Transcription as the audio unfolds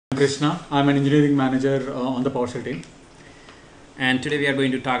Krishna. I'm an engineering manager on the PowerShell team. And today we are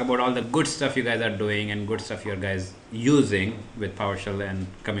going to talk about all the good stuff you guys are doing and good stuff you guys using with PowerShell and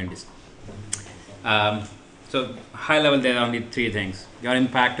communities. So high level, there are only three things. Your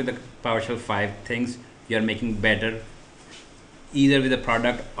impact to the PowerShell 5 things you are making better, either with the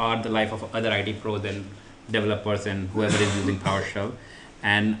product or the life of other IT pros and developers and whoever is using PowerShell,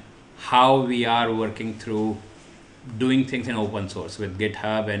 and how we are working through doing things in open source with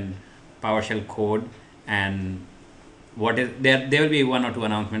GitHub and PowerShell code. And what is there will be one or two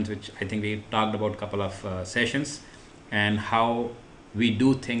announcements which I think we talked about a couple of sessions, and how we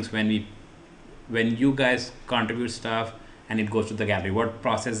do things when you guys contribute stuff and it goes to the gallery, what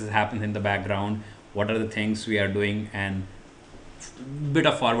processes happen in the background, what are the things we are doing, and bit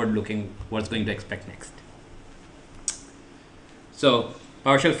of forward looking what's going to expect next. So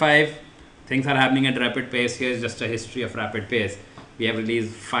PowerShell 5, things are happening at rapid pace. Here's just a history of rapid pace. We have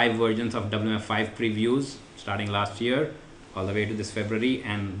released 5 versions of WMF5 previews starting last year all the way to this February,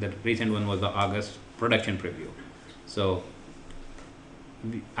 and the recent one was the August production preview. So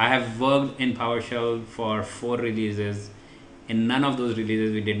I have worked in PowerShell for 4 releases. In none of those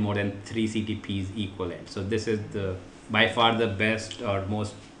releases we did more than 3 CTPs equivalent. So this is by far the best or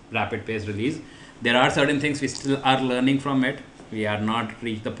most rapid pace release. There are certain things we still are learning from it. We are not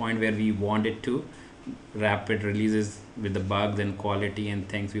reached the point where we want it to. Rapid releases with the bugs and quality and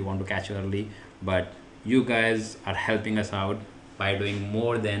things we want to catch early, but you guys are helping us out by doing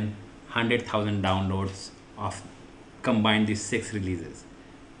more than 100,000 downloads of combined these 6 releases.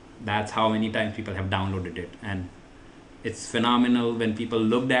 That's how many times people have downloaded it, and it's phenomenal. When people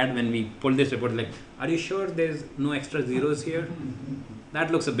looked at, when we pulled this report, like, are you sure there's no extra zeros here? That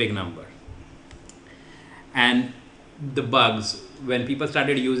looks a big number. And the bugs, when people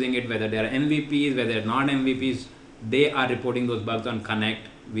started using it, whether they're MVPs, whether they're not MVPs, they are reporting those bugs on Connect.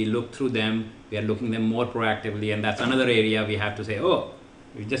 We look through them, we are looking them more proactively, and that's another area we have to say, oh,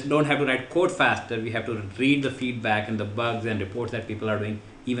 we just don't have to write code faster, we have to read the feedback and the bugs and reports that people are doing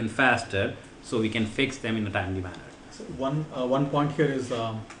even faster, so we can fix them in a timely manner. So one point here is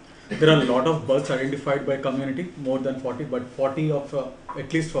there are a lot of bugs identified by community, more than 40, but 40 of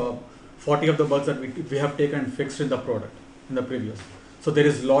at least 40 of the bugs that we have taken and fixed in the product, in the previews. So there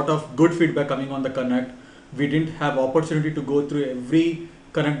is a lot of good feedback coming on the Connect. We didn't have opportunity to go through every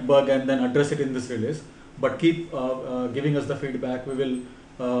Connect bug and then address it in this release, but keep giving us the feedback. We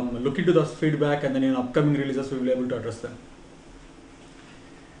will look into those feedback, and then in upcoming releases we will be able to address them.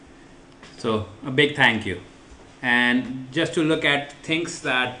 So a big thank you. And just to look at things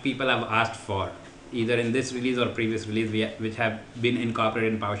that people have asked for, either in this release or previous release, which have been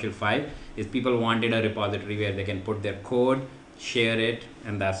incorporated in PowerShell 5, is people wanted a repository where they can put their code, share it,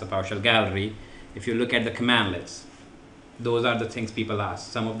 and that's the PowerShell gallery. If you look at the commandlets, those are the things people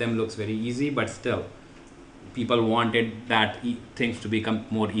ask. Some of them looks very easy, but still people wanted that things to become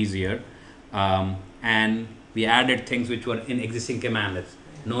more easier. And we added things which were in existing commandlets.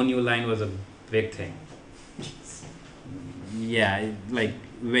 No new line was a big thing. Yeah, like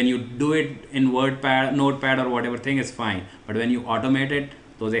when you do it in WordPad, Notepad or whatever thing is fine, but when you automate it,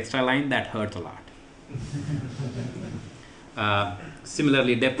 those extra lines, that hurts a lot.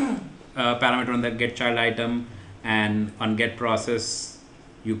 Similarly, depth parameter on the get child item and on get process,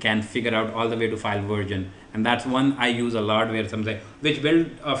 you can figure out all the way to file version, and that's one I use a lot, where some say which build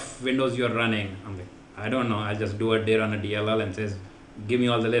of Windows you're running. I'm like, I don't know, I just do it there on a DLL and says give me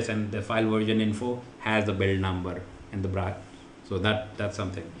all the list, and the file version info has the build number and the bracket. So that's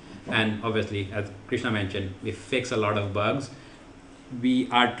something. And obviously, as Krishna mentioned, we fix a lot of bugs. We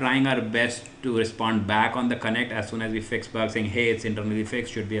are trying our best to respond back on the Connect as soon as we fix bugs, saying, hey, it's internally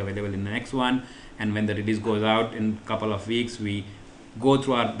fixed, should be available in the next one. And when the release goes out in a couple of weeks, we go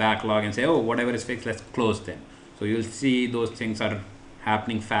through our backlog and say, oh, whatever is fixed, let's close them. So you'll see those things are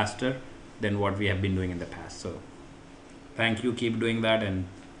happening faster than what we have been doing in the past. So thank you, keep doing that and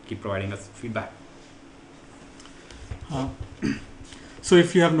keep providing us feedback. So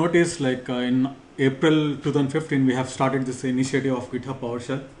if you have noticed, like in April 2015, we have started this initiative of GitHub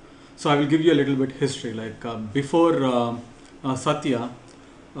PowerShell. So I will give you a little bit history. Like before Satya,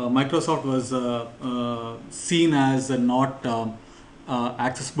 Microsoft was seen as not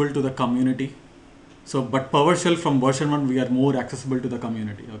accessible to the community. So, but PowerShell from version 1, we are more accessible to the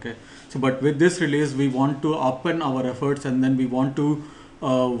community. Okay. So, but with this release, we want to open our efforts, and then we want to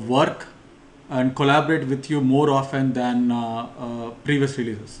work and collaborate with you more often than previous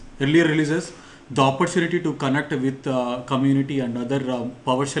releases. Earlier releases, the opportunity to connect with community and other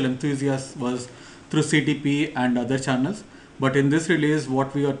PowerShell enthusiasts was through CTP and other channels. But in this release,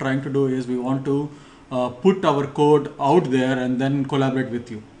 what we are trying to do is we want to put our code out there and then collaborate with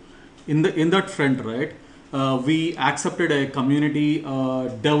you. in that front, right, we accepted a community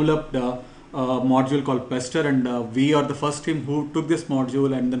developed module called Pester, and we are the first team who took this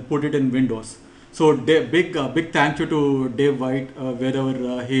module and then put it in Windows. So big thank you to Dave White,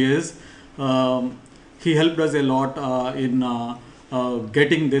 wherever he is. Um, he helped us a lot in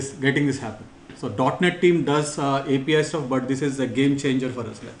getting this happen. So .NET team does API stuff, but this is a game changer for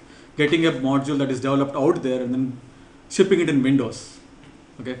us. Like getting a module that is developed out there and then shipping it in Windows.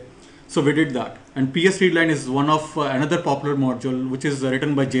 Okay, so we did that. And PS Readline is one of another popular module which is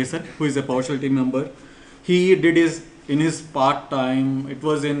written by Jason, who is a PowerShell team member. He did his in his part time. It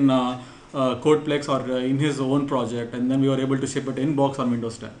was in Codeplex or in his own project, and then we were able to ship it in box on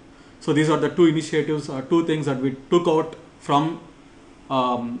Windows 10. So these are the two initiatives, two things that we took out from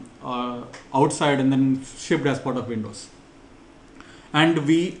outside and then shipped as part of Windows. And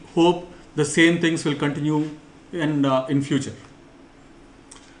we hope the same things will continue in future.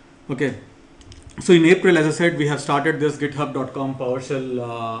 Okay, so in April, as I said, we have started this GitHub.com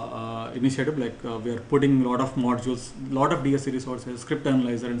PowerShell initiative. Like we are putting a lot of modules, lot of DSC resources, script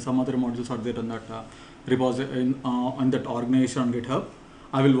analyzer, and some other modules are there on that repository on that organization on GitHub.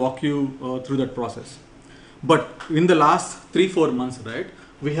 I will walk you through that process. But in the last 3-4 months, right,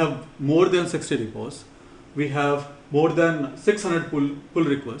 we have more than 60 repos. We have more than 600 pull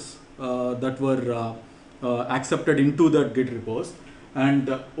requests that were accepted into the Git repos, and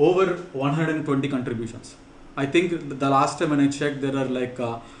over 120 contributions. I think the last time when I checked, there are like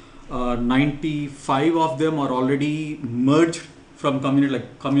 95 of them are already merged from community,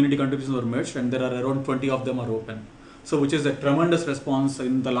 like community contributions were merged, and there are around 20 of them are open. So which is a tremendous response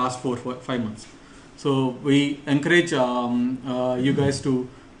in the last 4-5 months. So we encourage you guys to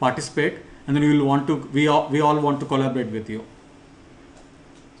participate, and then we all want to collaborate with you.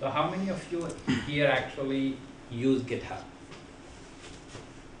 So how many of you here actually use GitHub?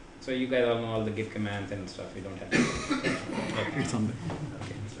 So you guys all know all the Git commands and stuff. You don't have to. Okay. It's on there.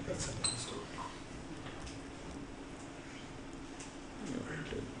 Okay.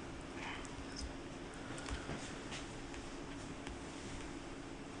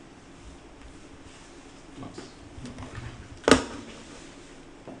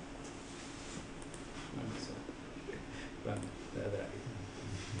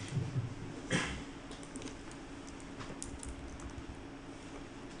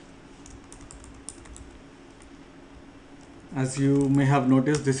 As you may have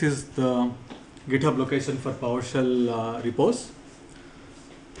noticed, this is the GitHub location for PowerShell repos.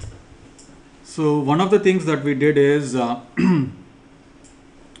 So one of the things that we did is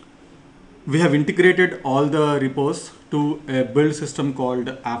we have integrated all the repos to a build system called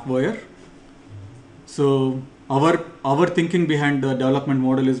AppWire. So our thinking behind the development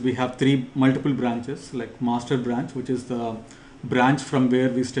model is we have multiple branches, like master branch, which is the branch from where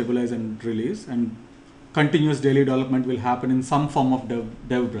we stabilize and release, and continuous daily development will happen in some form of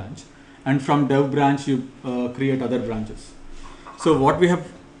dev branch, and from dev branch you create other branches. So what we have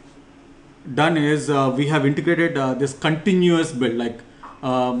done is we have integrated this continuous build. Like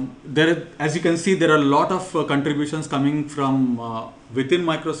as you can see, there are a lot of contributions coming from within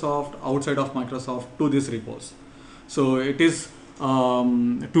Microsoft, outside of Microsoft to these repos. So it is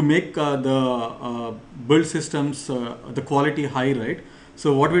to make the build systems the quality high, right?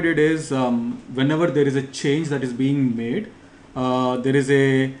 So what we did is whenever there is a change that is being made, there is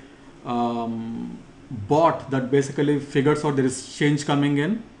a bot that basically figures out there is change coming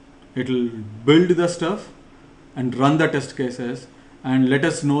in. It will build the stuff and run the test cases and let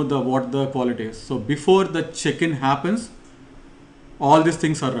us know what the quality is. So before the check-in happens, all these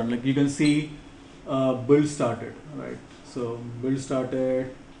things are run. Like you can see build started, right? So build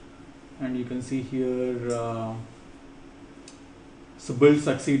started, and you can see here so build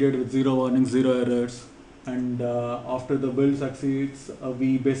succeeded with 0 warnings, 0 errors, and after the build succeeds,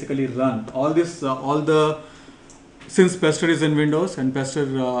 we basically run all this. Since Pester is in Windows, and Pester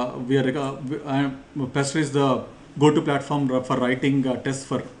Pester is the go-to platform for writing tests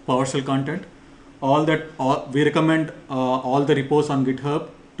for PowerShell content. We recommend all the repos on GitHub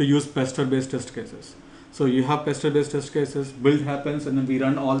to use Pester-based test cases. So you have Pester-based test cases, build happens, and then we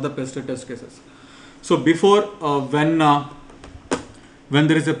run all the Pester test cases. So before when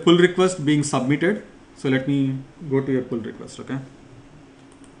there is a pull request being submitted, so let me go to a pull request, okay?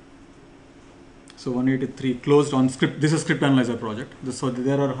 So 183 closed on script. This is script analyzer project. So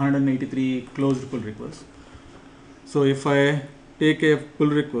there are 183 closed pull requests. So if I take a pull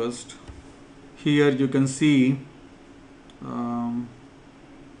request, here you can see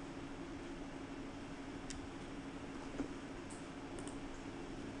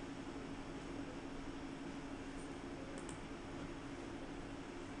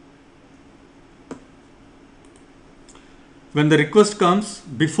when the request comes,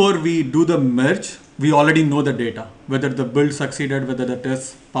 before we do the merge, we already know the data, whether the build succeeded, whether the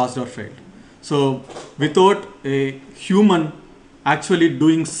test passed or failed. So without a human actually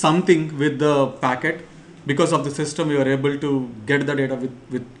doing something with the packet, because of the system, we are able to get the data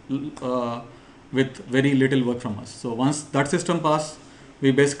with very little work from us. So once that system passes,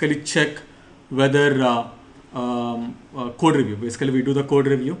 we basically check whether code review. Basically, we do the code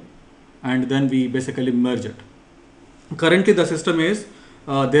review, and then we basically merge it. Currently, the system is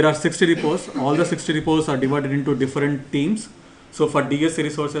there are 60 repos. All the 60 repos are divided into different teams. So for DSC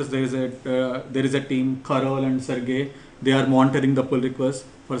resources, there is a team, Carol and Sergey. They are monitoring the pull request.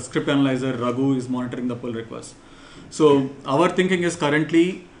 For script analyzer, Raghu is monitoring the pull request. So our thinking is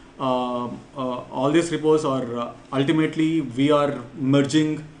currently all these repos are ultimately we are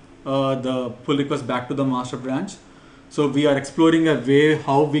merging the pull request back to the master branch. So we are exploring a way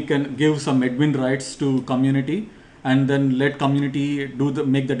how we can give some admin rights to community, and then let community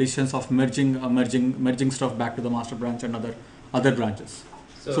make the decisions of merging stuff back to the master branch and other branches.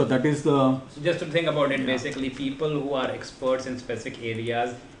 So that is the. So just to think about it, basically people who are experts in specific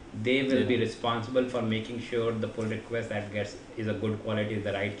areas, they will be responsible for making sure the pull request that gets is a good quality, is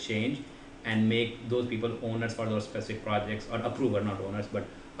the right change, and make those people owners for those specific projects, or approver, not owners, but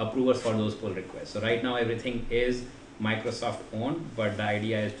approvers for those pull requests. So right now everything is Microsoft owned, but the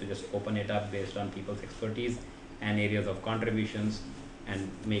idea is to just open it up based on people's expertise and areas of contributions and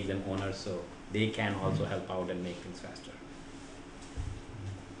make them owners so they can also help out and make things faster.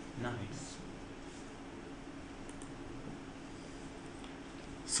 Nice.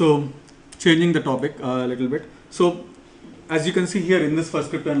 So changing the topic a little bit. So as you can see here in this first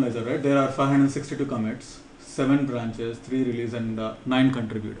script analyzer, right, there are 562 commits, 7 branches, 3 release, and 9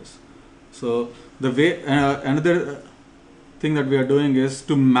 contributors. So the way another thing that we are doing is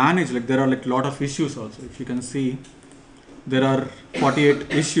to manage, like there are like a lot of issues also. If you can see, there are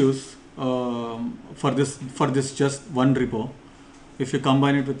 48 issues for this just one repo. If you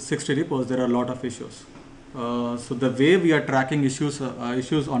combine it with 60 repos, there are a lot of issues. So the way we are tracking issues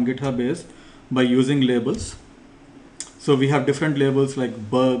on GitHub is by using labels. So we have different labels like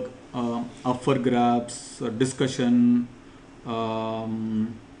bug, up for grabs, discussion, for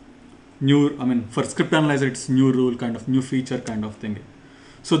script analyzer, it's new rule, kind of new feature kind of thing.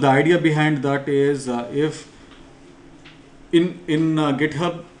 So the idea behind that is if in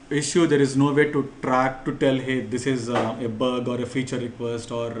GitHub issue, there is no way to track to tell, hey, this is a bug or a feature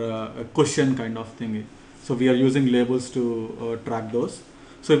request or a question kind of thing. So we are using labels to track those.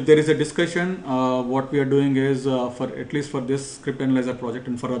 So if there is a discussion, what we are doing is for at least for this script analyzer project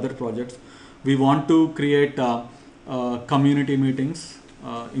and for other projects, we want to create community meetings.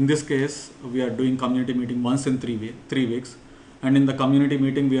 In this case, we are doing community meeting once in 3 weeks, and in the community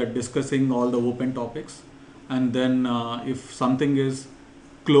meeting, we are discussing all the open topics. And then if something is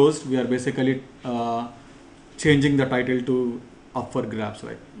closed, we are basically changing the title to up for grabs.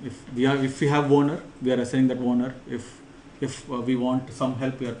 Like if we have owner, we are assigning that owner. If we want some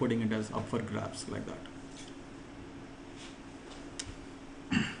help, we are putting it as up for grabs, like that.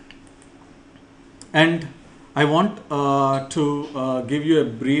 And I want to give you a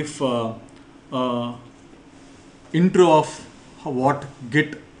brief intro of what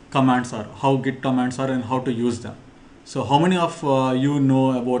Git commands are, how Git commands are, and how to use them. So how many of you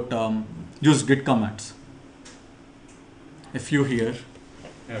know about use Git commands? A few here.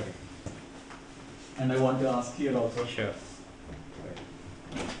 Okay. And I want to ask here also. Sure.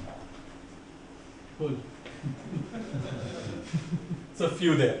 Cool. So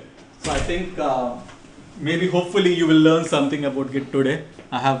few there. So I think maybe hopefully you will learn something about Git today.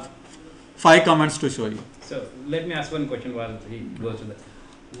 I have 5 commands to show you. So let me ask one question while he goes to that.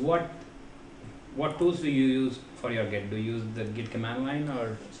 What tools do you use for your Git? Do you use the Git command line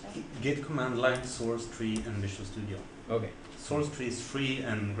or? Git command line, source tree, and Visual Studio. Okay. Source tree is free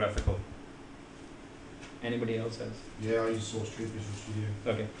and graphical. Anybody else has? Yeah, I use source tree, Visual Studio.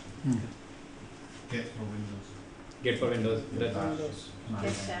 Okay. Git for Windows. Git for Windows.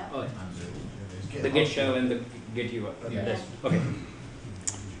 Git shell. Oh, Git the Git shell and the Git UI. Yeah. Okay.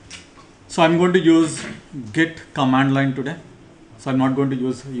 So I'm going to use Git command line today. So I'm not going to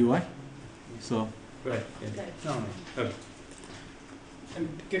use UI. So Right. Yeah. No. Okay.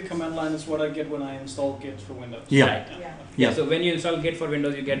 And Git command line is what I get when I install Git for Windows. Yeah. Right. Yeah. So when you install Git for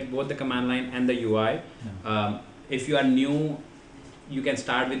Windows, you get both the command line and the UI. If you are new, you can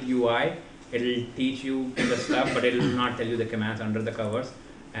start with UI. It'll teach you the stuff, but it will not tell you the commands under the covers.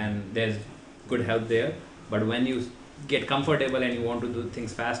 And there's good help there. But when you get comfortable and you want to do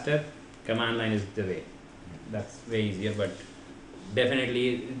things faster, command line is the way. That's way easier. But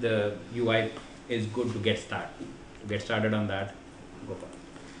definitely the UI is good to get started. To get started on that, go for it.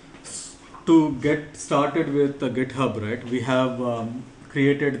 To get started with the GitHub, right, we have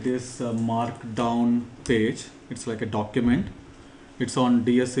created this markdown page. It's like a document. It's on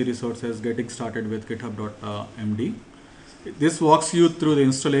DSC resources, getting started with github.md. This walks you through the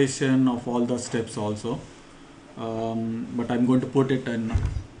installation of all the steps also. But I'm going to put it in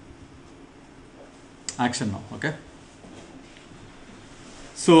action now, okay?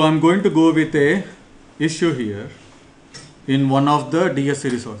 So I'm going to go with a issue here in one of the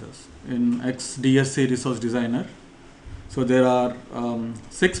DSC resources, in XDSC Resource Designer. So there are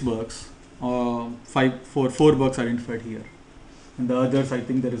 6 bugs, 4 bugs identified here. And the others, I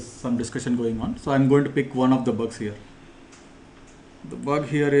think there is some discussion going on. So I'm going to pick one of the bugs here. The bug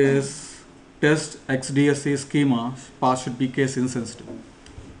here is test XDSC schema path should be case insensitive.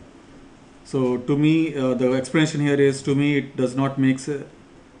 So to me, the explanation here is, to me, it does not make sense.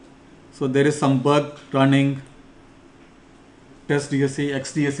 So there is some bug running test DSC,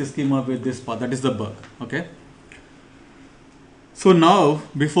 XDSC schema with this path. That is the bug, okay? So now,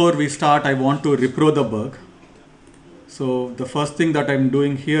 before we start, I want to repro the bug. So the first thing that I'm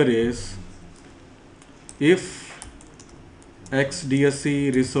doing here is, if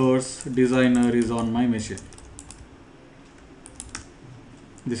XDSC resource designer is on my machine.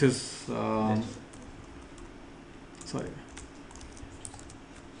 This is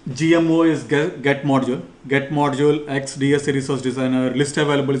GMO is get module. Get module XDSC resource designer list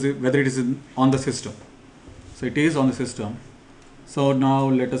available is whether it is on the system. So it is on the system. So now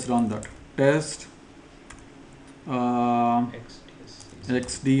let us run that test.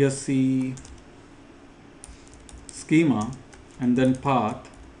 XDSC schema and then path.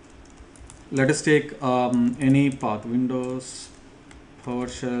 Let us take any path, Windows,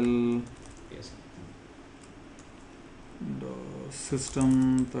 PowerShell, Yes. Windows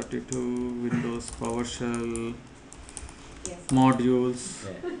System 32, Windows PowerShell, Yes. modules.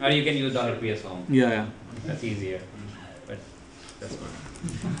 Yeah. Or you can use $PS home. Yeah. That's easier. But that's fine.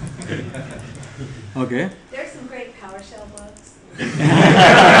 Okay. There's some great PowerShell bugs.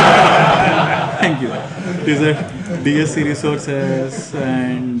 Thank you. These are DSC resources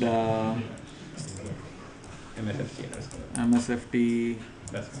and MSFT. MSFT.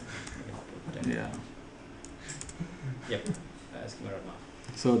 That's fine. Yeah. Yep. Schema runoff.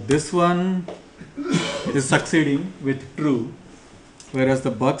 So this one is succeeding with true, whereas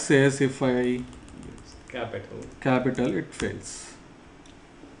the bug says if I capital it fails.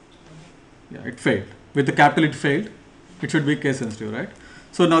 Yeah, it failed. With the capital it failed. It should be case sensitive, right?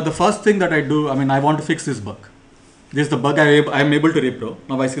 So now the first thing that I do, I want to fix this bug. This is the bug I am able to repro.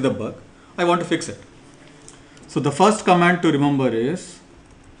 Now I see the bug. I want to fix it. So the first command to remember is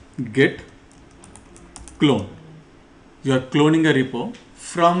git clone. You are cloning a repo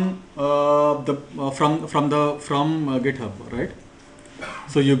from GitHub, right?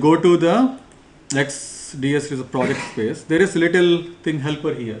 So you go to the XDS project space. There is little thing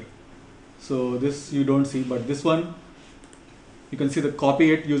helper here. So this you don't see, but this one you can see the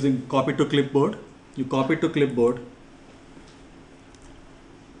copy it using copy to clipboard. You copy to clipboard,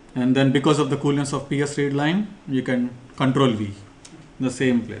 and then because of the coolness of PS read line, you can Control V in the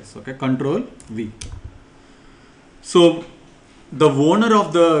same place. Okay, Control V. So the owner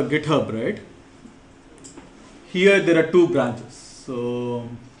of the GitHub, right? Here there are 2 branches. So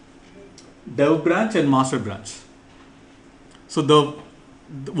dev branch and master branch. So the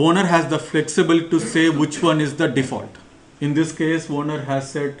owner has the flexibility to say which one is the default. In this case, owner has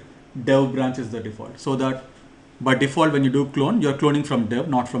said dev branch is the default. So that by default, when you do clone, you're cloning from dev,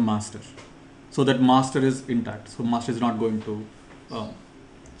 not from master. So that master is intact. So master is not going to.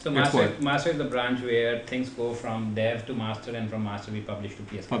 So master is the branch where things go from dev to master, and from master we publish to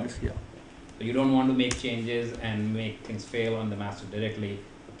PS. Publish, yeah. So you don't want to make changes and make things fail on the master directly.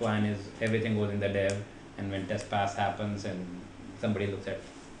 The plan is everything goes in the dev, and when test pass happens and somebody looks at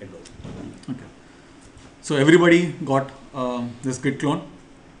it goes. Okay. So everybody got this git clone.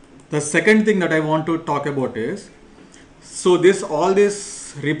 The second thing that I want to talk about is, so all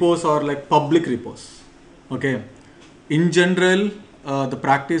these repos are like public repos. Okay. In general, the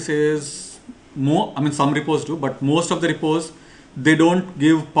practice is some repos do, but most of the repos, they don't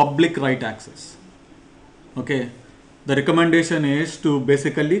give public write access. Okay. The recommendation is to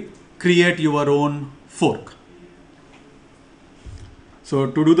basically create your own fork. So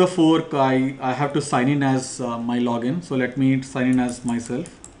to do the fork, I have to sign in as my login. So let me sign in as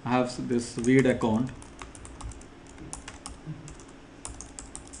myself. I have this weird account.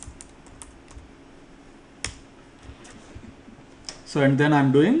 So and then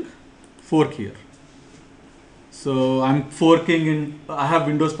I'm doing fork here. So I'm forking in, I have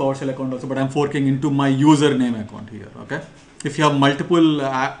Windows PowerShell account also, but I'm forking into my username account here, okay? If you have multiple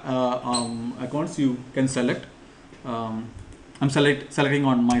accounts, you can select. I'm selecting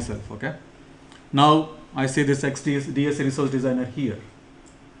on myself, okay? Now I see this DSC resource designer here.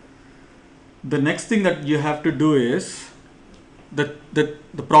 The next thing that you have to do is,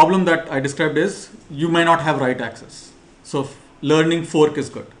 the problem that I described is, you may not have write access. So learning fork is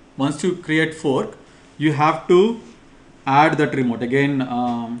good. Once you create fork, you have to add that remote. Again,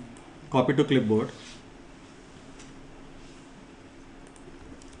 copy to clipboard.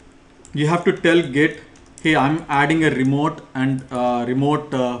 You have to tell Git, hey, I'm adding a remote and remote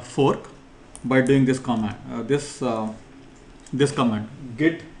fork by doing this command. This command,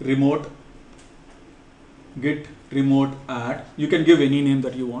 git remote add. You can give any name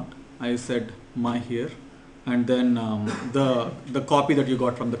that you want. I said my here, and then the copy that you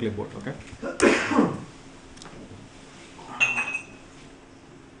got from the clipboard. Okay.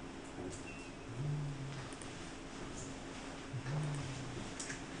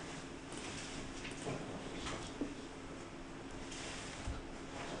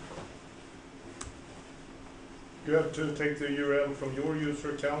 You have to take the URL from your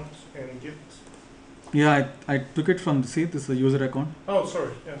user account and Git. Yeah, I took it from, see, this is a user account. Oh,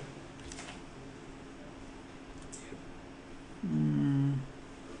 sorry. Yeah.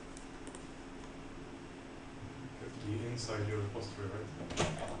 Be inside your repository, right?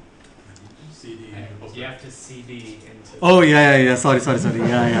 CD in repository. You have to CD into. Oh yeah. Sorry.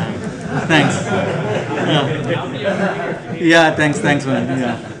 Yeah. Thanks. Yeah, thanks, man.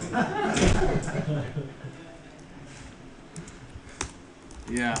 Yeah.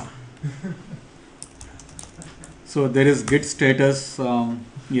 Yeah. So there is git status.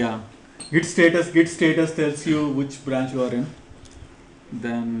 Git status tells you which branch you are in.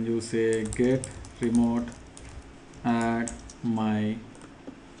 Then you say git remote add my.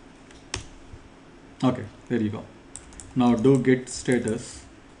 Okay, there you go. Now do git status.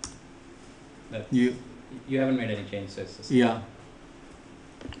 You haven't made any changes. Yeah.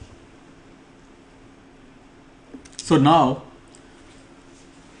 So now,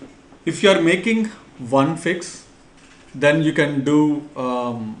 if you are making one fix, then you can do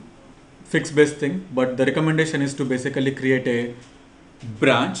fix-based thing. But the recommendation is to basically create a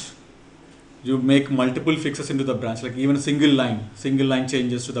branch. You make multiple fixes into the branch, like even a single line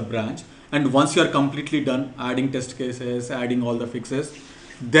changes to the branch. And once you are completely done adding test cases, adding all the fixes,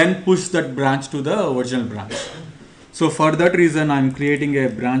 then push that branch to the original branch. So for that reason, I'm creating a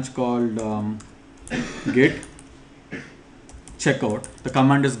branch called git checkout. The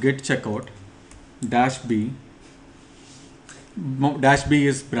command is git checkout -b. -b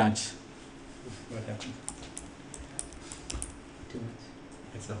is branch. What happened?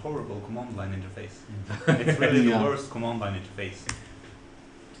 It's a horrible command line interface. It's really Yeah. the worst command line interface.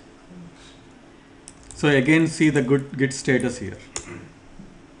 So again, see the git status here.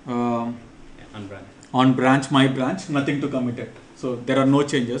 On branch. On branch, my branch, nothing to commit it. So there are no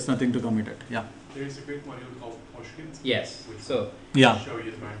changes, nothing to commit it. Yeah. There is a great module called PowerShell. Yes. Which So Yeah. show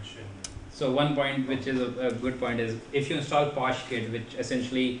you the branch and So one point, which is a good point, is if you install PoshKit, which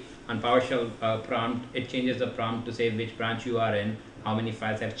essentially on PowerShell prompt, it changes the prompt to say which branch you are in, how many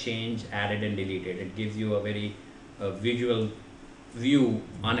files have changed, added, and deleted. It gives you a very visual view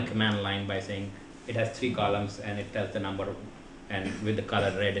on a command line by saying it has 3 columns and it tells the number and with the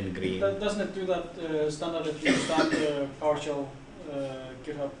color red and green. Doesn't it do that standard if you start the PowerShell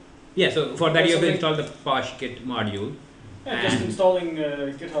GitHub? Yeah, so for that you have to install the PoshKit module. Yeah, just And- installing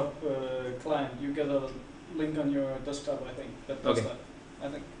GitHub client, you get a link on your desktop, I think. That does Okay. that. I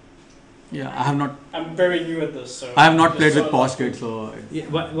think. Yeah, I have not. I'm very new at this, so. I have not just played with saw that. PoshKit, so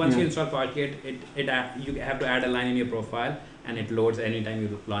Once you Yeah. install PoshKit, you have to add a line in your profile, and it loads anytime you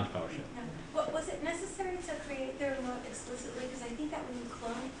launch PowerShell. Was it necessary to create the remote explicitly? Because I think that when you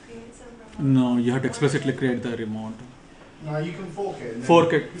clone, it creates a remote. no, you have to explicitly create the remote. No, you can fork it. And then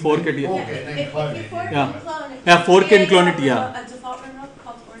Fork it, yeah. Fork it Yeah, and then if clone you it. fork Yeah. and clone it. Yeah, fork and create clone a it, yeah. remote- A default remote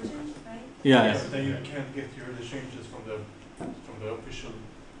called origin, right? Yeah, Yes. But then you can't get the changes from the official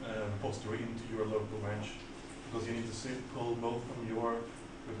repository into your local branch because you need to pull both from your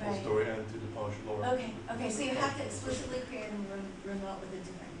repository and to the PowerShell.org. Okay, so you have to explicitly create a remote with a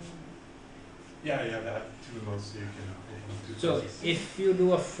different name. Yeah, you have to add 2 remotes so you can pull from 2 So places. if you do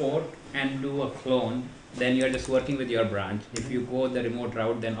a fork and do a clone, then you're just working with your branch. If you go the remote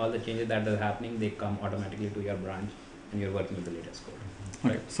route, then all the changes that are happening, they come automatically to your branch, and you're working with the latest code.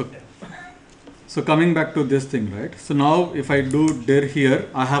 Okay, so coming back to this thing, right? So now if I do dir here,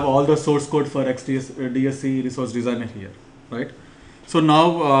 I have all the source code for DSC resource designer here, right? So now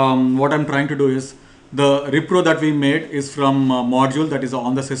what I'm trying to do is the repro that we made is from module that is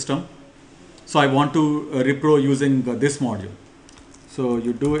on the system. So I want to repro using this module. So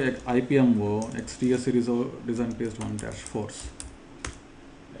you do IPMO XDSC design based on dash force.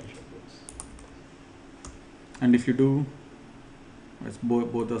 And if you do, it's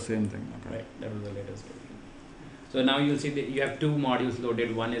both the same thing. Okay. Right, that was the latest version. So now you'll see that you have two modules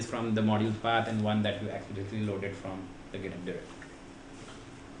loaded. One is from the module path and one that you accidentally loaded from the GitHub directory.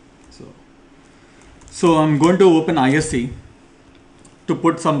 So I'm going to open ISC to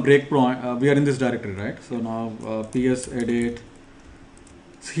put some breakpoint. We are in this directory, right? So now ps edit.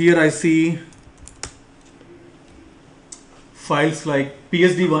 So here I see files like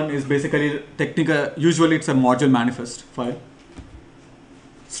PSD1 is basically technical. Usually it's a module manifest file.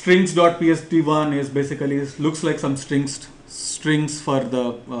 Strings.psd1 is basically looks like some strings for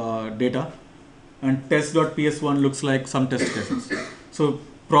the data, and test.ps1 looks like some test cases. So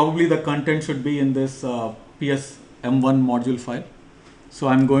probably the content should be in this ps_m1 module file. So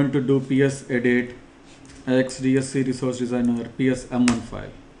I'm going to do ps edit xdsc resource designer ps_m1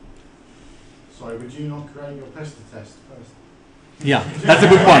 file. Sorry, would you not create your pester test first? Yeah, that's a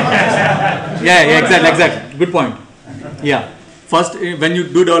good point. Yeah, exactly. Good point. Yeah. First, when you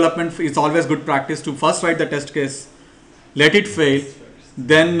do development, it's always good practice to first write the test case, let it fail,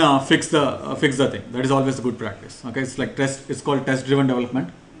 then fix the thing. That is always a good practice. Okay, it's like test. It's called test-driven development.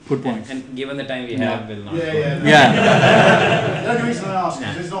 Good point. And given the time we have, we'll not. Yeah. The only reason I ask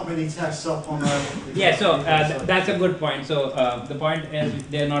is there's not many tests up on the. Yeah, so that's a good point. So the point is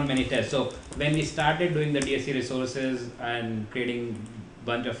there are not many tests. So when we started doing the DSC resources and creating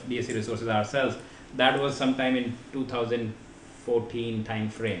bunch of DSC resources ourselves, that was sometime in 2014 time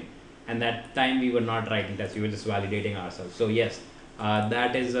frame. And that time we were not writing tests, we were just validating ourselves. So yes,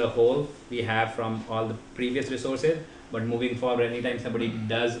 that is a hole we have from all the previous resources. But moving forward, anytime somebody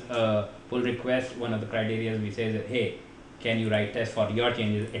does a pull request, one of the criteria we say that, hey, can you write tests for your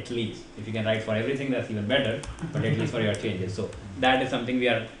changes at least? If you can write for everything, that's even better, but at least for your changes. So that is something we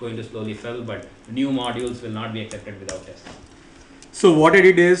are going to slowly fill, but new modules will not be accepted without tests. So what I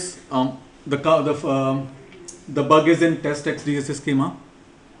did is the bug is in test XDSC schema.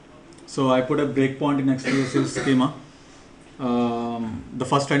 So I put a breakpoint in XDSC schema, the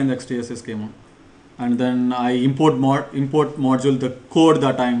first line in the XDSC schema. And then I import module, the code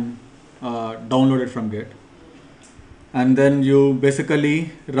that I'm downloaded from Git. And then you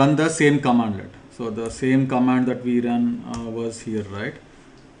basically run the same commandlet. So the same command that we ran was here, right?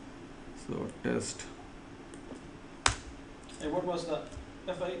 So test. Hey, what was that?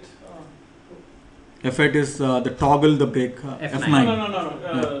 F8? F8 is the toggle the break. F9.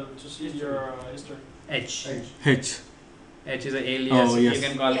 No. Just use your history. H. H. H is an alias. Oh, yes. You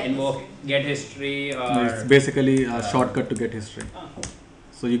can call invoke get history or. It's basically a shortcut to get history. Ah.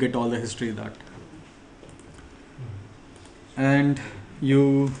 So you get all the history that. And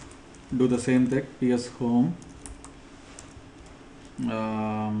you do the same thing. PS home.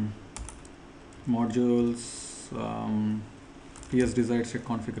 Modules. PS desired state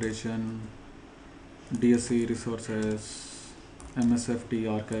configuration. DSC resources. MSFT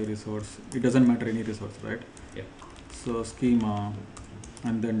archive resource. It doesn't matter any resource, right? Yep. So schema,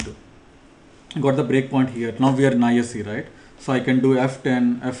 and then do. Got the breakpoint here. Now we are in ISC, right? So I can do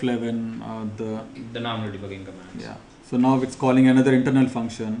F10, F11, the normal debugging commands. yeah. So now it's calling another internal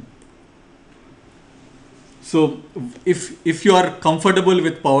function. So if you are comfortable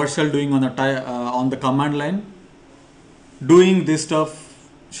with PowerShell doing on the command line, doing this stuff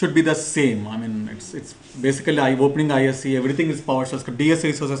should be the same. I mean, it's basically opening ISC. Everything is PowerShell script. DSC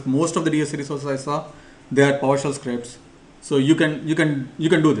resources. Most of the DSC resources I saw, they are PowerShell scripts. So you can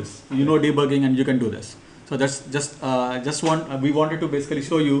do this. You know debugging, and you can do this. So that's we wanted to basically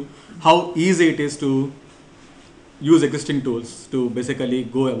show you how easy it is to use existing tools to basically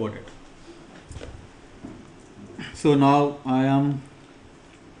go about it. So now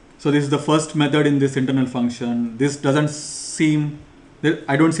so this is the first method in this internal function. This doesn't seem,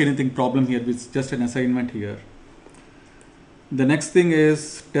 I don't see anything problem here. It's just an assignment here. The next thing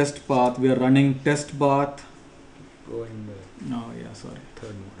is test path. We are running test path. Go in the No, yeah, sorry.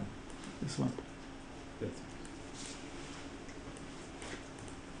 third one. This one.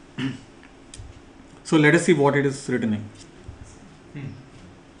 So let us see what it is returning.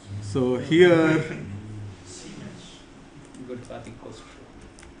 So here, Good path equals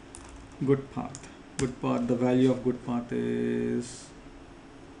true. good path. Good path. The value of good path is.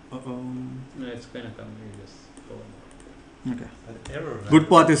 No, it's gonna come. You just go on. Okay. An error. Good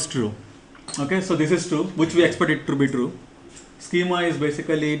path is true. Okay, so this is true, which we expect it to be true. Schema is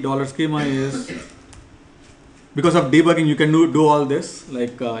basically $schema is because of debugging, you can do all this.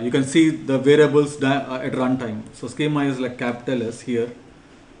 Like you can see the variables at runtime. So schema is like capital S here.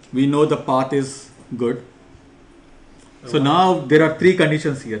 We know the path is good. So now there are three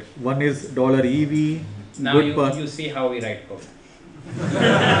conditions here. One is $EV. Now good path. you see how we write code.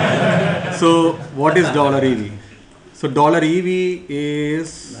 So what is $EV? So $EV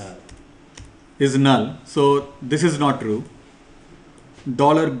is null. So this is not true.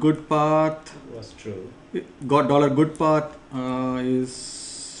 $good path Was true. got $good path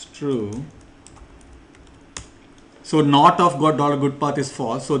is true. So not of $good path is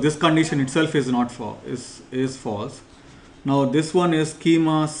false. So this condition itself is not false. Is false. Now this one is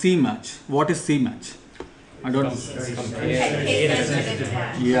schema C match. What is C match? I don't.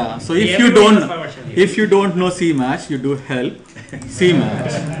 Yeah. So if you don't know C match, you do help C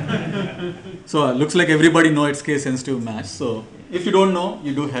match. So looks like everybody know it's case sensitive match. So if you don't know,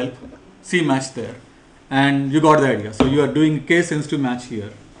 you do help C match there, and you got the idea. So you are doing case sensitive match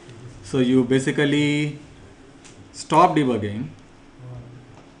here. So you basically stop debugging.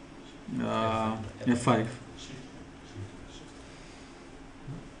 F5.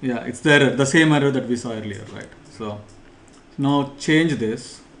 Yeah, it's the error, the same error that we saw earlier, right? So now change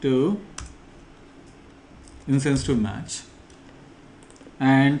this to insensitive match,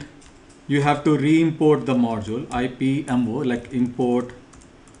 and you have to re-import the module IPMO, like import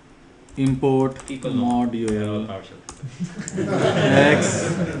module X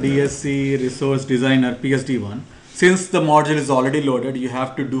DSC resource designer PSD1. Since the module is already loaded, you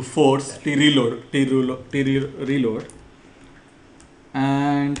have to do force t reload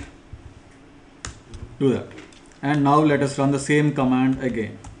and do that. And now let us run the same command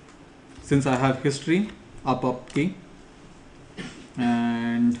again. Since I have history, up key,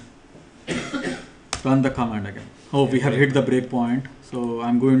 and run the command again. Oh, we have hit the breakpoint, so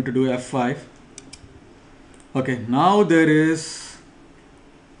I'm going to do F5. Okay, now there is,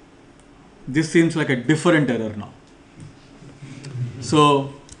 this seems like a different error now.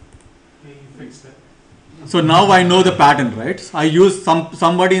 So now I know the pattern, right? I use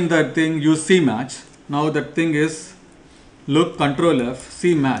somebody in that thing use C match. Now that thing is look Control F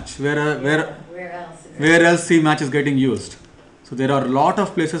C match. Where else C match is getting used? So there are a lot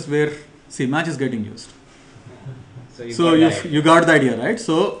of places where C match is getting used. So you got the idea, right?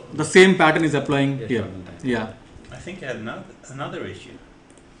 So the same pattern is applying here. Yeah. I think I had another issue.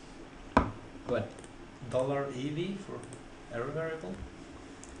 What? $EV for error variable?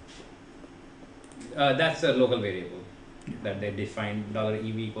 That's a local variable that they define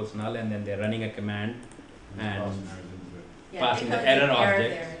 $EV equals null, and then they're running a command and passing the error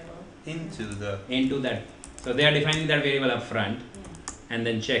object into that. So they are defining that variable up front and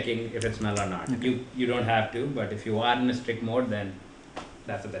then checking if it's null or not. Okay. You don't have to, but if you are in a strict mode, then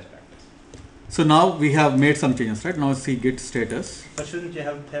that's the best practice. So now we have made some changes, right? Now see git status. But shouldn't you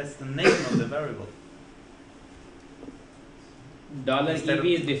have passed the name of the variable? $EV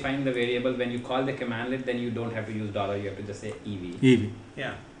is defining the variable. When you call the commandlet, then you don't have to use $, you have to just say EV. EV.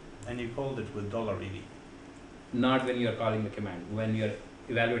 Yeah, and you called it with $EV. Not when you are calling the command, when you are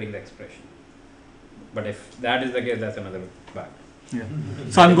evaluating the expression. But if that is the case, that's another bug. Yeah.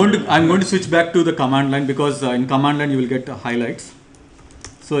 So I'm going to switch back to the command line, because in command line you will get highlights.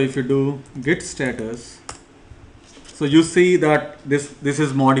 So if you do git status, so you see that this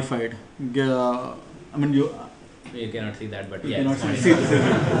is modified. I mean you cannot see that, but yeah,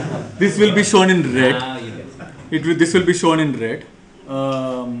 this will be shown in red. Now you can see. This will be shown in red.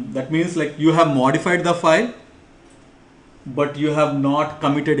 That means like you have modified the file, but you have not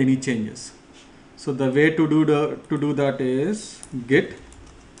committed any changes. So the way to do that is git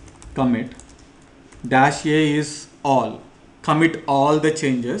commit -a is all. Commit all the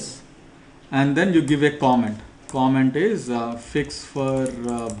changes, and then you give a comment. Comment is fix for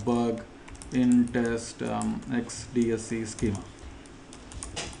bug in test XDSC schema.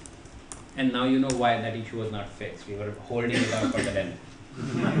 And now you know why that issue was not fixed. We were holding it out for the end.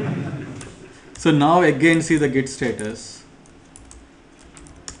 So now again see the git status.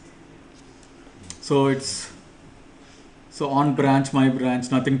 So it's on branch, my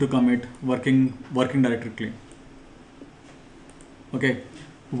branch, nothing to commit, working directory clean. Okay,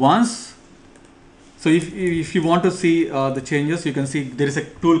 once, so if you want to see the changes, you can see there is a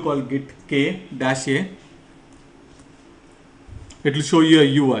tool called git k-a. It will show you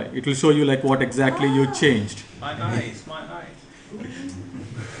a UI. It will show you like what exactly you changed. My eyes.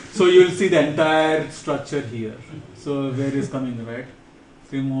 So you will see the entire structure here. So where is coming, right?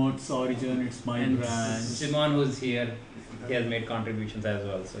 Remotes, origin, it's my And branch. Simon, who's here, he has made contributions as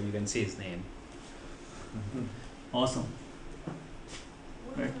well, so you can see his name. Awesome.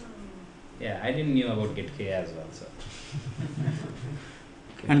 Right. Yeah, I didn't knew about GitK as well. So.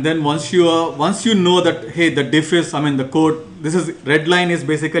 And then once you know that, hey, the diff is, I mean, the code, this is red line is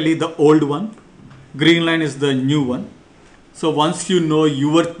basically the old one, green line is the new one. So once you know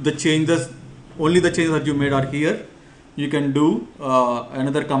the changes, only the changes that you made are here, you can do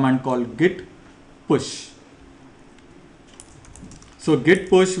another command called git push. So git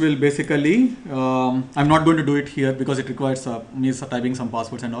push will basically, I'm not going to do it here because it requires me typing some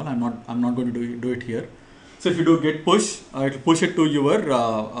passwords and all. I'm not going to do it here. So if you do git push, it will push it to your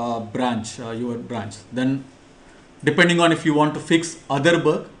branch. Then depending on if you want to fix other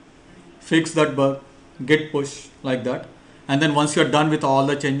bug, fix that bug, git push like that. And then once you're done with all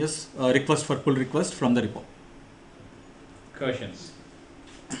the changes, request for pull request from the repo. Questions?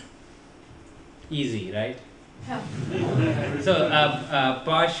 Easy, right? Yeah. So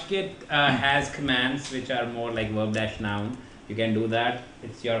PoshGit has commands which are more like verb-noun. You can do that.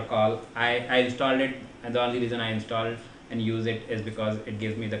 It's your call. I installed it, and the only reason I installed and use it is because it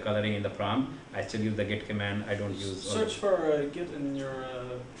gives me the coloring in the prompt. I still use the git command. I don't use Search for git in your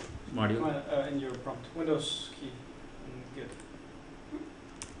module. in your prompt. Windows key and git.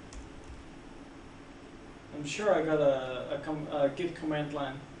 I'm sure I got a git command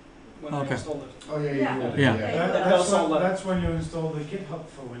line when I Okay. installed it. Oh, yeah, Yeah. Yeah. That's when you install the GitHub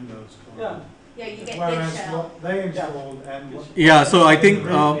for Windows. Yeah. Yeah, you get Whereas Git shell. what they installed and what Yeah, so I think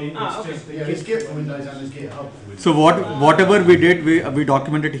really it's okay. just the Yeah, there's Git for Windows and there's GitHub for Windows. so whatever we did, we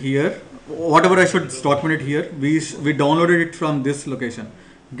documented here. Whatever I should document it here, we downloaded it from this location,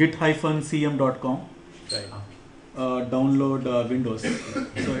 git-cm.com. Right. Download Windows. So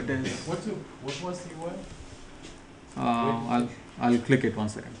it is. What was the URL? I'll click it 1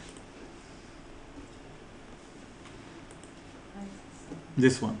 second.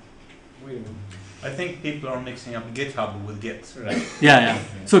 This one. Wait a minute. I think people are mixing up GitHub with Git. Right. Yeah.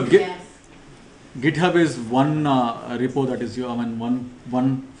 So Yes. GitHub is one repo that is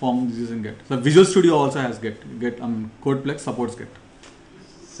one form is using Git. So Visual Studio also has Git. Codeplex supports Git.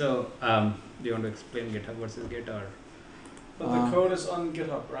 So do you want to explain GitHub versus Git or? But the code is on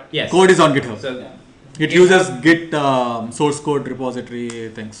GitHub, right? Yes. Code is on GitHub. So Yeah. It GitHub- uses Git source code repository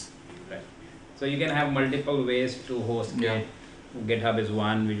things. So you can have multiple ways to host Git. Yeah. GitHub is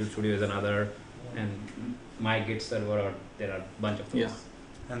one, Visual Studio is another, and my Git server, or there are a bunch of those. Yeah.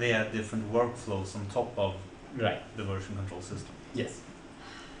 And they add different workflows on top of Right. the version control system. Yes.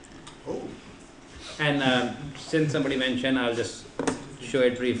 Oh, And since somebody mentioned, I'll just show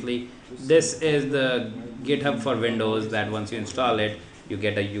it briefly. This is the GitHub for Windows that once you install it, you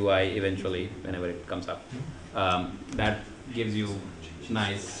get a UI eventually whenever it comes up. That gives you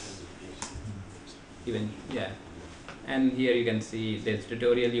nice, And here you can see this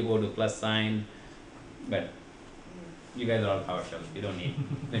tutorial. You go to plus sign, but you guys are all PowerShell. You don't need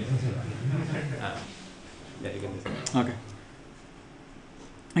Windows. Yeah, you can just. Okay.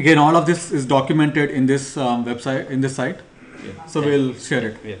 Again, all of this is documented in this website, in this site. Yeah. So we'll share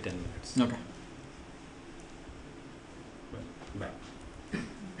it. We have 10 minutes. Okay. Bye.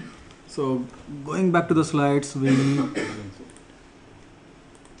 So going back to the slides,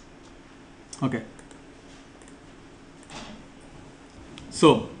 okay.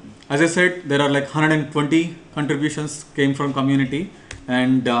 So as I said, there are like 120 contributions came from community,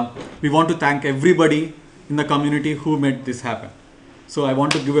 and we want to thank everybody in the community who made this happen. So I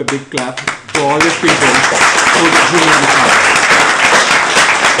want to give a big clap to all these people who made this happen.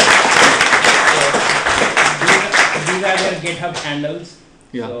 These are their GitHub handles.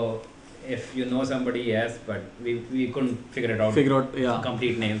 Yeah. So if you know somebody, yes, but we couldn't figure it out. Yeah.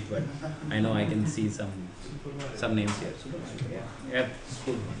 Complete names, but I know I can see some names here. Yeah.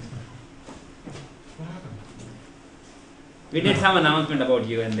 Cool. We did some announcement about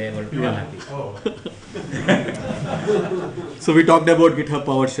you, and they were all happy. Oh. So we talked about GitHub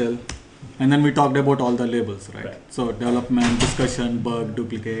PowerShell, and then we talked about all the labels, right? Right. So development, discussion, bug,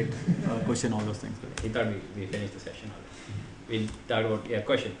 duplicate, question, all those things. He thought we finished the session already. We talked about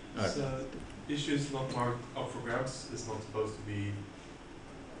question. All right. So issues not marked up for grabs is not supposed to be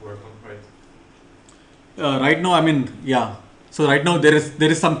worked on, right? Right now, I mean, yeah. So right now there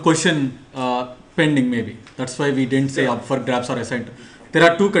is some question pending maybe. That's why we didn't say up for grabs or assigned. There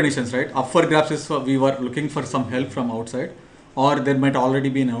are two conditions, right? Up for grabs is we were looking for some help from outside, or there might already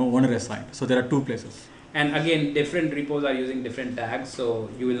be an owner assigned. So there are two places. And again, different repos are using different tags, so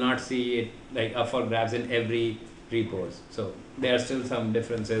you will not see it like up for grabs in every repos. So there are still some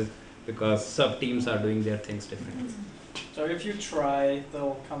differences because sub teams are doing their things differently. So if you try,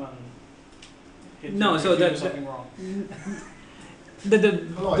 they'll come and hit No, you so if you the- do something wrong.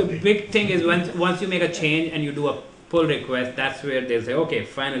 The big thing is once you make a change and you do pull request, that's where they'll say, okay,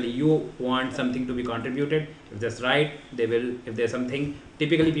 finally you want something to be contributed. If that's right, they will. If there's something,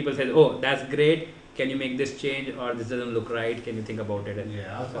 typically people say, oh, that's great, can you make this change, or this doesn't look right, can you think about it? And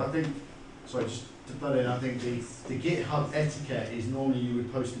Yeah, I think, sorry, just to butt in, I think the GitHub etiquette is normally you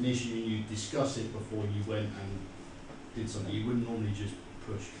would post an issue and you discuss it before you went and did something. You wouldn't normally just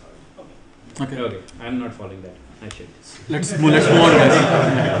push code. okay, I'm not following that. I should. Let's move on,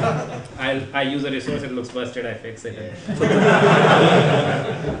 guys. I use a resource, it looks busted, I fix it.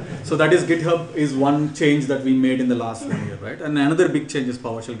 So that is GitHub is one change that we made in the last 1 year, right? And another big change is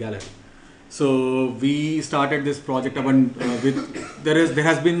PowerShell Gallery. So we started this project with there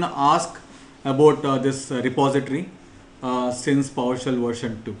has been ask about this repository since PowerShell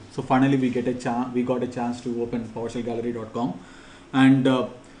version 2. So finally we got a chance to open PowerShellGallery.com, and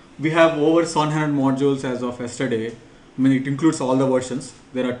we have over 700 modules as of yesterday. I mean, it includes all the versions.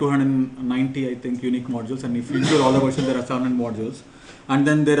 There are 290, I think, unique modules, and if you include all the versions, there are 700 modules. And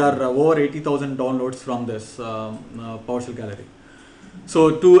then there are over 80,000 downloads from this PowerShell Gallery.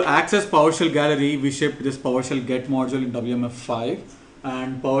 So to access PowerShell Gallery, we shipped this PowerShell Get module in WMF5,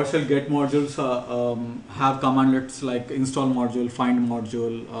 and PowerShell Get modules have commandlets like install module, find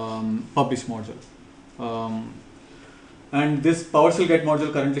module, publish module. And this PowerShell Get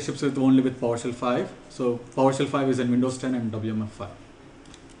module currently ships only with PowerShell 5. So PowerShell 5 is in Windows 10 and WMF5.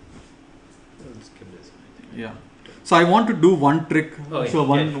 Yeah. So I want to do one trick. Show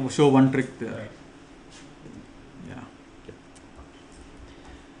one trick there. Right. Yeah.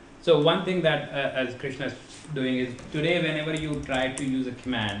 So one thing that as Krishna is doing is today whenever you try to use a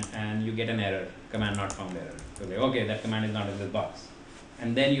command and you get an error, command not found error. So like, okay, that command is not in this box.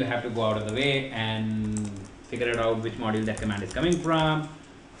 And then you have to go out of the way and figure it out which module that command is coming from,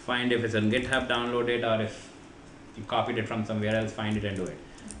 find if it's on GitHub, download it, or if you copied it from somewhere else, find it and do it.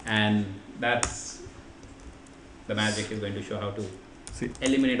 And that's the magic is going to show how to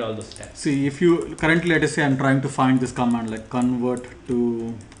eliminate all those steps. See, if you currently, let us say I'm trying to find this command like convert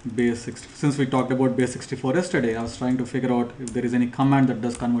to base 64. Since we talked about base 64 yesterday, I was trying to figure out if there is any command that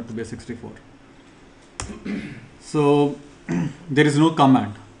does convert to base 64. So there is no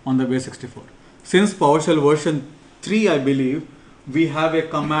command on the base 64. Since PowerShell version 3, I believe, we have a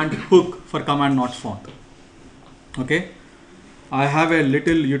command hook for command not found. Okay, I have a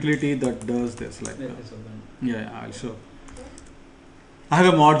little utility that does this. Like, I'll show. I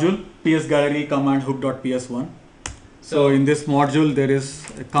have a module PS Gallery command hook.ps1. So in this module, there is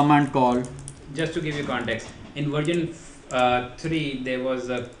a command called. Just to give you context, in version 3, there was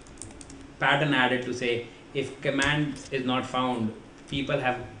a pattern added to say if command is not found, people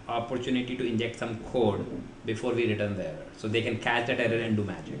have opportunity to inject some code before we return the error, so they can catch that error and do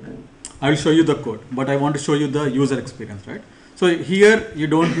magic. I will show you the code, but I want to show you the user experience, right? So here you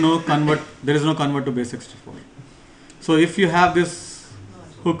don't know convert. There is no convert to base 64. So if you have this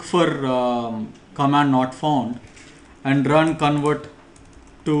hook for command not found and run convert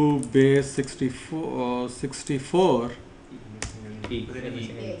to base 64.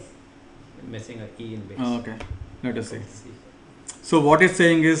 Missing a E in base. Okay, let us see. So what it's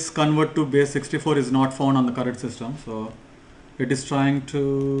saying is convert to base 64 is not found on the current system. So it is trying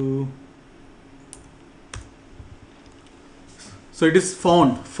to. So it is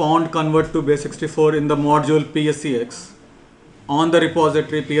found convert to base 64 in the module PSCX on the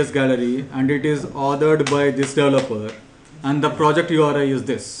repository PS Gallery, and it is authored by this developer, and the project URI is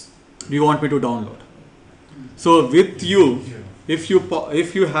this. Do you want me to download? So with you, if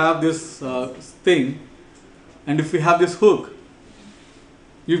you have this thing, and if we have this hook,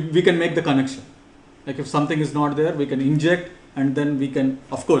 we can make the connection. Like if something is not there, we can inject, and then we can,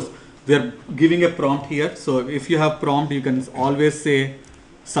 of course, we are giving a prompt here. So if you have prompt, you can always say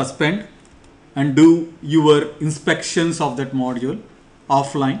suspend and do your inspections of that module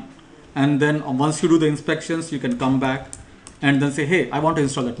offline. And then once you do the inspections, you can come back and then say, hey, I want to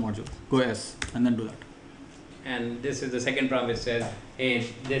install that module. Go yes, and then do that. And this is the second prompt which says, hey,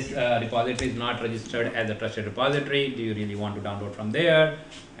 this repository is not registered as a trusted repository. Do you really want to download from there?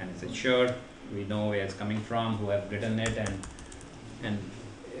 And it says, sure. We know where it's coming from, who have written it, and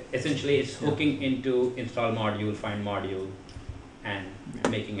essentially it's hooking into install module, find module, and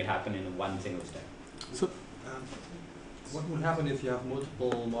making it happen in one single step. So what would happen if you have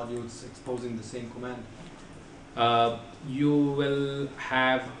multiple modules exposing the same command? you will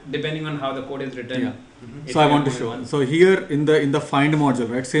have, depending on how the code is written. Yeah. So I want to show. So here in the find module,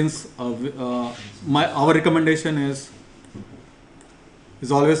 right? Since our recommendation is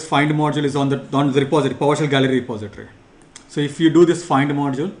always find module is on the repository, PowerShell Gallery repository. So if you do this find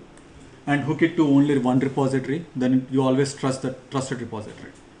module and hook it to only one repository, then you always trust that trusted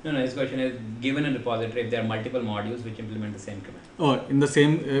repository. No, his question is, given a repository, if there are multiple modules which implement the same command. Or in the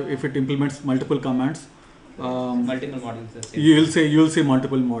same, if it implements multiple commands, Multiple modules the same. you'll see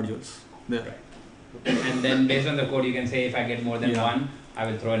multiple modules there. Right. And then based on the code, you can say if I get more than one, I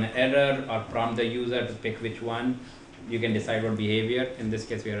will throw an error or prompt the user to pick which one. You can decide what behavior. In this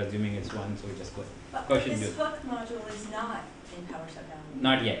case, we are assuming it's one, so we just go. But Question this two. hook module is not in PowerShell download.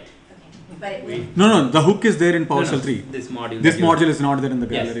 Not yet. Okay, but it will. No, the hook is there in PowerShell 3. This module. This that you- module is not there in the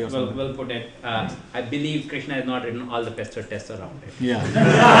gallery or Yes, something. we'll put it. I believe Krishna has not written all the pester tests around it. Yeah.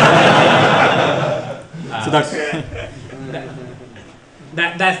 So that's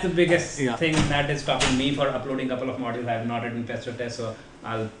That's the biggest Yeah. thing that is stopping me for uploading a couple of modules. I have not written pester tests, so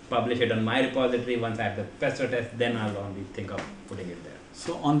I'll publish it on my repository. Once I have the pester test, then I'll only think of putting it there.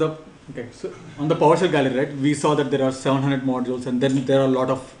 so on the PowerShell gallery, right? We saw that there are 700 modules, and then there are a lot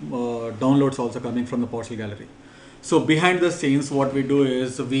of downloads also coming from the PowerShell gallery. So behind the scenes, what we do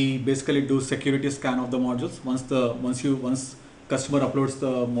is we basically do security scan of the modules. Once customer uploads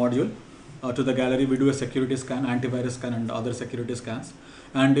the module to the gallery, we do a security scan, antivirus scan, and other security scans.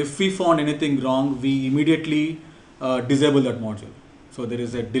 And if we found anything wrong, we immediately disable that module. So there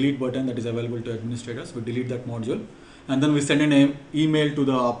is a delete button that is available to administrators. We delete that module, and then we send an email to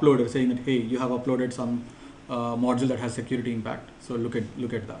the uploader saying that, hey, you have uploaded some module that has security impact. So look at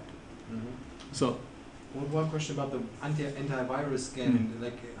that. So One question about the antivirus scanning,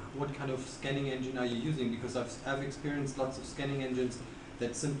 like what kind of scanning engine are you using? Because I've experienced lots of scanning engines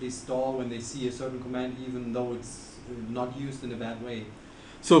that simply stall when they see a certain command, even though it's not used in a bad way.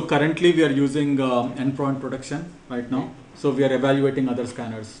 So currently we are using endpoint protection right now. So we are evaluating other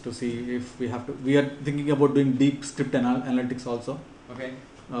scanners to see if we have to. We are thinking about doing deep script analytics also. Okay.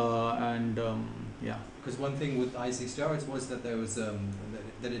 Yeah. Because one thing with i6 was that there was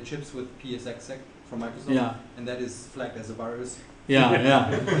that it ships with PSXsec from Microsoft, Yeah. and that is flagged as a virus. Yeah.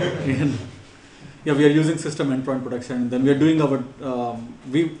 Yeah, we are using system endpoint protection. Then we are doing our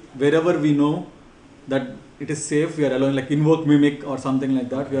wherever we know that it is safe, we are allowing, like invoke mimic or something like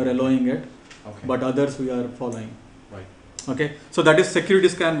that. We are allowing it, Okay. but others we are following. Right. Okay, so that is security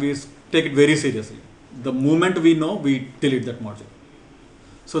scan. We take it very seriously. The moment we know, we delete that module.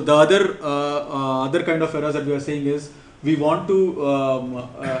 So the other kind of errors that we are saying is we want to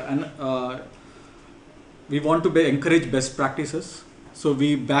encourage best practices. So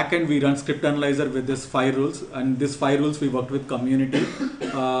we run script analyzer with this 5 rules, and these 5 rules we worked with community,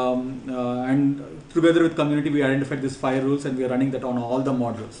 and together with community we identified these 5 rules, and we are running that on all the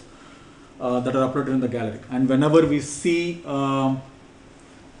modules that are uploaded in the gallery. And whenever we see a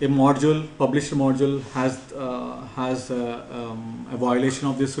published module has a violation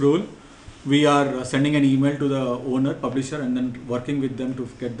of this rule, we are sending an email to the owner, publisher, and then working with them to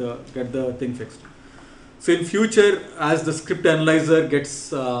get the thing fixed. So in future, as the script analyzer gets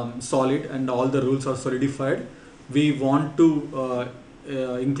solid and all the rules are solidified, we want to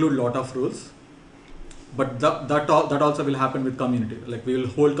include lot of rules. But that also will happen with community. Like we will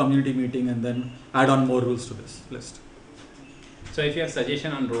hold community meeting and then add on more rules to this list. So if you have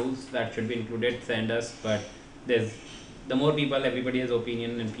suggestion on rules that should be included, send us. But the more people, everybody has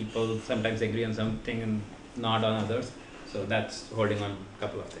opinion, and people sometimes agree on something and not on others. So that's holding on a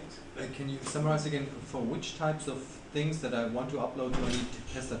couple of things. Can you summarize again for which types of things that I want to upload do I need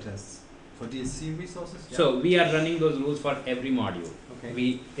tester tests? For DSC resources? Yeah. So we are running those rules for every module. Okay.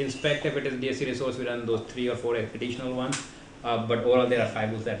 We inspect if it is DSC resource, we run those 3 or 4 additional ones. But overall there are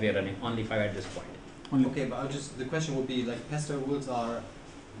 5 rules that we are running, only 5 at this point. Okay, but the question would be like pester rules are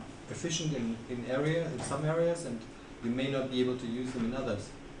efficient in some areas, and you may not be able to use them in others.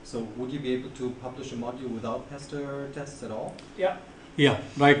 So would you be able to publish a module without pester tests at all? Yeah. Yeah,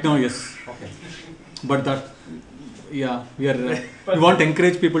 right now yes. Okay. But we are But we want to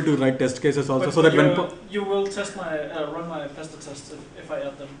encourage people to write test cases also, but so that you will test run my pester tests if I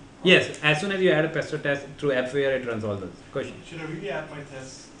add them. Yes, as soon as you add a pester test through AppWare, it runs all those. Question. Should I really add my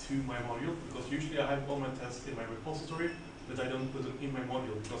tests to my module? Because usually I have all my tests in my repository, but I don't put them in my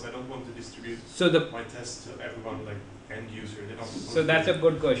module because I don't want to distribute my tests to everyone, like end user. So that's a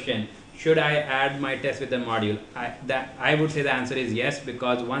good question. Should I add my test with the module? I would say the answer is yes,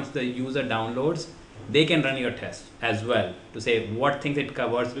 because once the user downloads, they can run your test as well to say what things it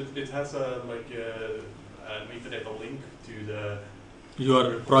covers. It has a metadata link to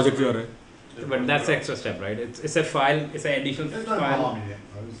your project URL. But that's the extra step, right? It's a file. It's an additional There's no file. harm in it,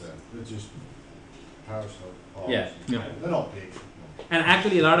 though, is there? They're just PowerShell. Yeah. They're not big. And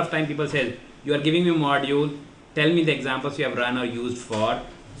actually, a lot of time people say, you are giving me a module. Tell me the examples you have run or used for.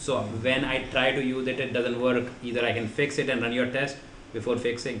 So when I try to use it, it doesn't work. Either I can fix it and run your test before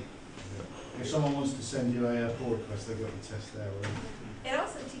fixing. If someone wants to send you a pull request, they've got your test there. Right? It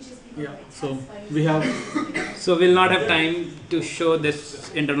also teaches Yeah, so we have, So we'll not have time to show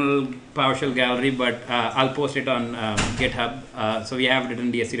this internal PowerShell gallery, but I'll post it on GitHub. So we have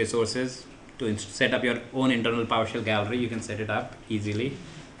written DSC resources to set up your own internal PowerShell gallery. You can set it up easily,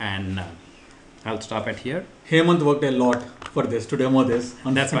 and I'll stop it here. Hemant worked a lot for this, to demo this.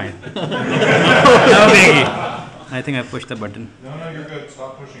 That's fine. No biggie. I think I pushed the button. No, you're good.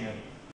 Stop pushing it.